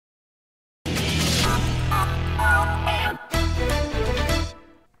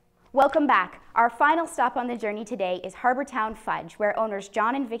Welcome back. Our final stop on the journey today is Harbourtown Fudge, where owners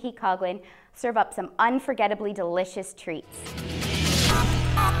John and Vicki Coughlin serve up some unforgettably delicious treats.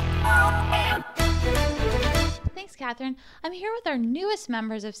 Thanks, Catherine. I'm here with our newest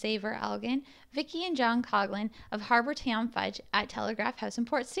members of Savour Elgin, Vicki and John Coughlin of Harbourtown Fudge at Telegraph House in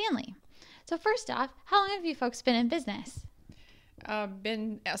Port Stanley. So first off, how long have you folks been in business?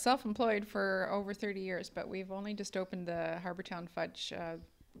 Been self-employed for over 30 years, but we've only just opened the Harbourtown Fudge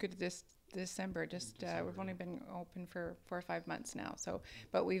good this December. We've only been open for 4 or 5 months now.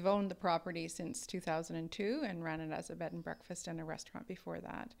 But we've owned the property since 2002 and ran it as a bed and breakfast and a restaurant before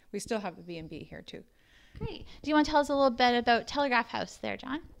that. We still have the B&B here too. Great. Do you want to tell us a little bit about Telegraph House there,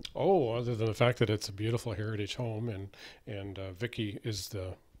 John? Oh, other than the fact that it's a beautiful heritage home, and Vicki is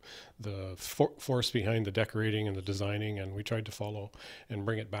the force behind the decorating and the designing, and we tried to follow and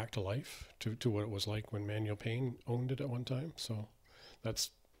bring it back to life to what it was like when Manuel Payne owned it at one time. So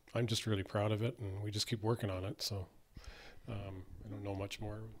I'm just really proud of it, and we just keep working on it. So I don't know much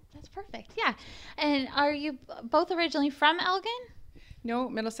more. That's perfect. Yeah. And are you both originally from Elgin? No,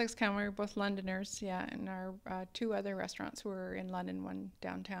 Middlesex County. We're both Londoners, yeah. And our 2 other restaurants were in London, one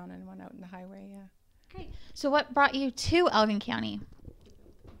downtown and one out in the highway, yeah. Great. So what brought you to Elgin County?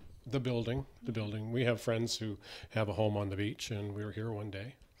 The building. We have friends who have a home on the beach, and we were here one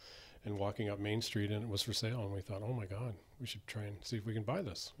day and walking up Main Street, and it was for sale, and we thought, oh my God, we should try and see if we can buy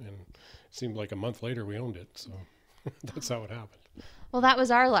this. And it seemed like a month later we owned it, so that's how it happened. Well, that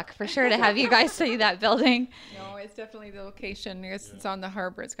was our luck for sure to have you guys see that building. No, it's definitely the location. It's on the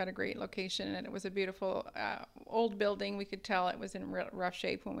harbor. It's got a great location, and it was a beautiful old building. We could tell it was in rough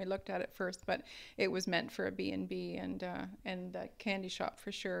shape when we looked at it first, but it was meant for a B&B and a candy shop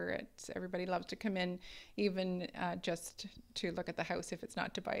for sure. Everybody loves to come in, even just to look at the house if it's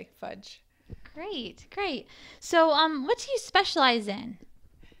not to buy fudge. Great, great. So what do you specialize in?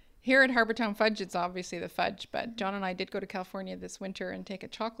 Here at Harbourtown Fudge, it's obviously the fudge, but John and I did go to California this winter and take a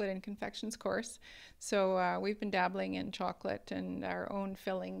chocolate and confections course. So we've been dabbling in chocolate and our own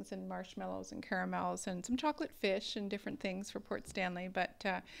fillings and marshmallows and caramels and some chocolate fish and different things for Port Stanley. But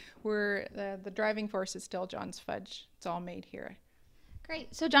the driving force is still John's fudge. It's all made here.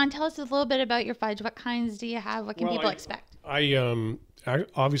 Great. So John, tell us a little bit about your fudge. What kinds do you have? What can people expect?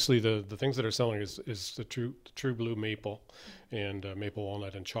 Obviously the things that are selling is the true blue maple and maple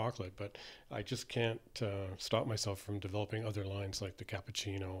walnut and chocolate, but I just can't stop myself from developing other lines like the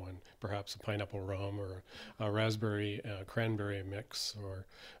cappuccino and perhaps a pineapple rum or a raspberry cranberry mix or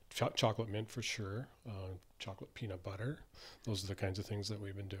chocolate mint for sure, chocolate peanut butter. Those are the kinds of things that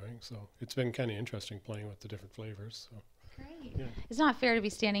we've been doing. So it's been kind of interesting playing with the different flavors. So. Great. Yeah. It's not fair to be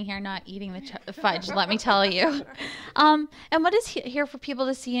standing here not eating the fudge, let me tell you. And what is here for people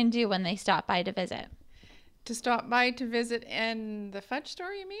to see and do when they stop by to visit? To stop by to visit in the fudge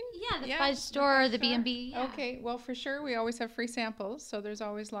store, you mean? Yeah, the fudge store, the B&B. Yeah. Okay, well, for sure, we always have free samples, so there's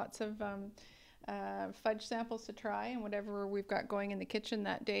always lots of fudge samples to try, and whatever we've got going in the kitchen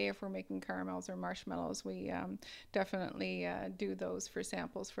that day, if we're making caramels or marshmallows, we definitely do those for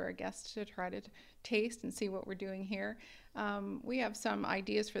samples for our guests to try to taste and see what we're doing here. We have some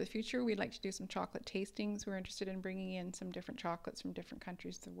ideas for the future. We'd like to do some chocolate tastings. We're interested in bringing in some different chocolates from different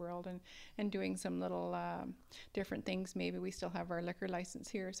countries of the world and doing some little different things. Maybe we still have our liquor license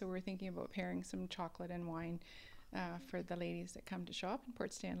here, so we're thinking about pairing some chocolate and wine for the ladies that come to shop in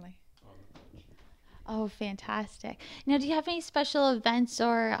Port Stanley. Oh, fantastic. Now, do you have any special events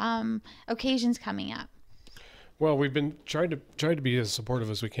or occasions coming up? Well, we've been trying to be as supportive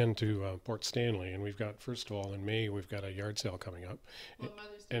as we can to Port Stanley, and we've got, first of all, in May we've got a yard sale coming up,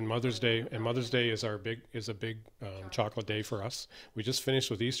 and Mother's Day is a big chocolate day for us. We just finished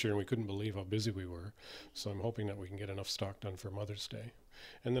with Easter, and we couldn't believe how busy we were, so I'm hoping that we can get enough stock done for Mother's Day.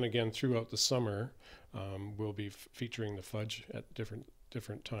 And then again, throughout the summer, we'll be featuring the fudge at different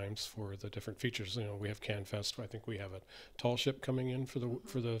times for the different features. You know, we have Can Fest. I think we have a tall ship coming in for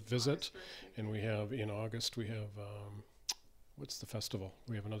the visit, and we have in August we have what's the festival?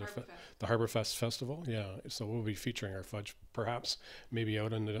 We have another the Harbour Fest festival. Yeah, so we'll be featuring our fudge, perhaps maybe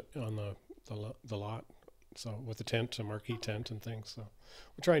out on the lot. So with the tent, a marquee tent and things. So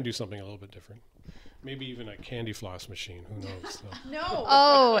we'll try and do something a little bit different. Maybe even a candy floss machine. Who knows? So. No.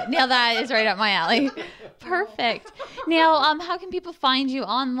 Oh, now that is right up my alley. Perfect. Now, how can people find you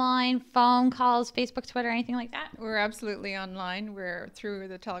online, phone calls, Facebook, Twitter, anything like that? We're absolutely online. We're through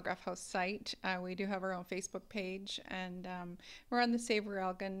the Telegraph House site. We do have our own Facebook page, and we're on the Savour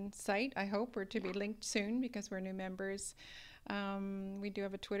Elgin site. I hope we're to be linked soon because we're new members. We do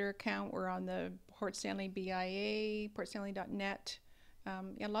have a Twitter account. We're on the Port Stanley BIA, portstanley.net.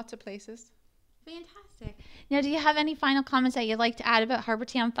 Yeah, lots of places. Fantastic. Now, do you have any final comments that you'd like to add about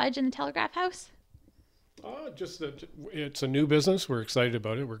Harbourtown Fudge and the Telegraph House? Just that it's a new business. We're excited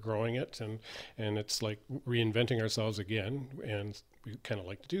about it. We're growing it, and it's like reinventing ourselves again. And we kind of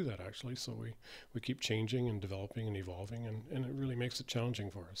like to do that, actually. So we keep changing and developing and evolving, and it really makes it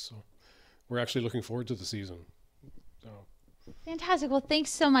challenging for us. So we're actually looking forward to the season. So. Fantastic. Well,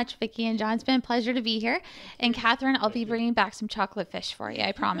 thanks so much, Vicki and John. It's been a pleasure to be here. And Catherine, I'll be bringing back some chocolate fish for you,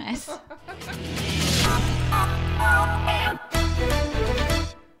 I promise.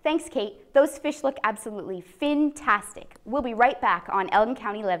 Thanks, Kate. Those fish look absolutely fantastic. We'll be right back on Elgin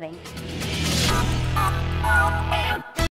County Living.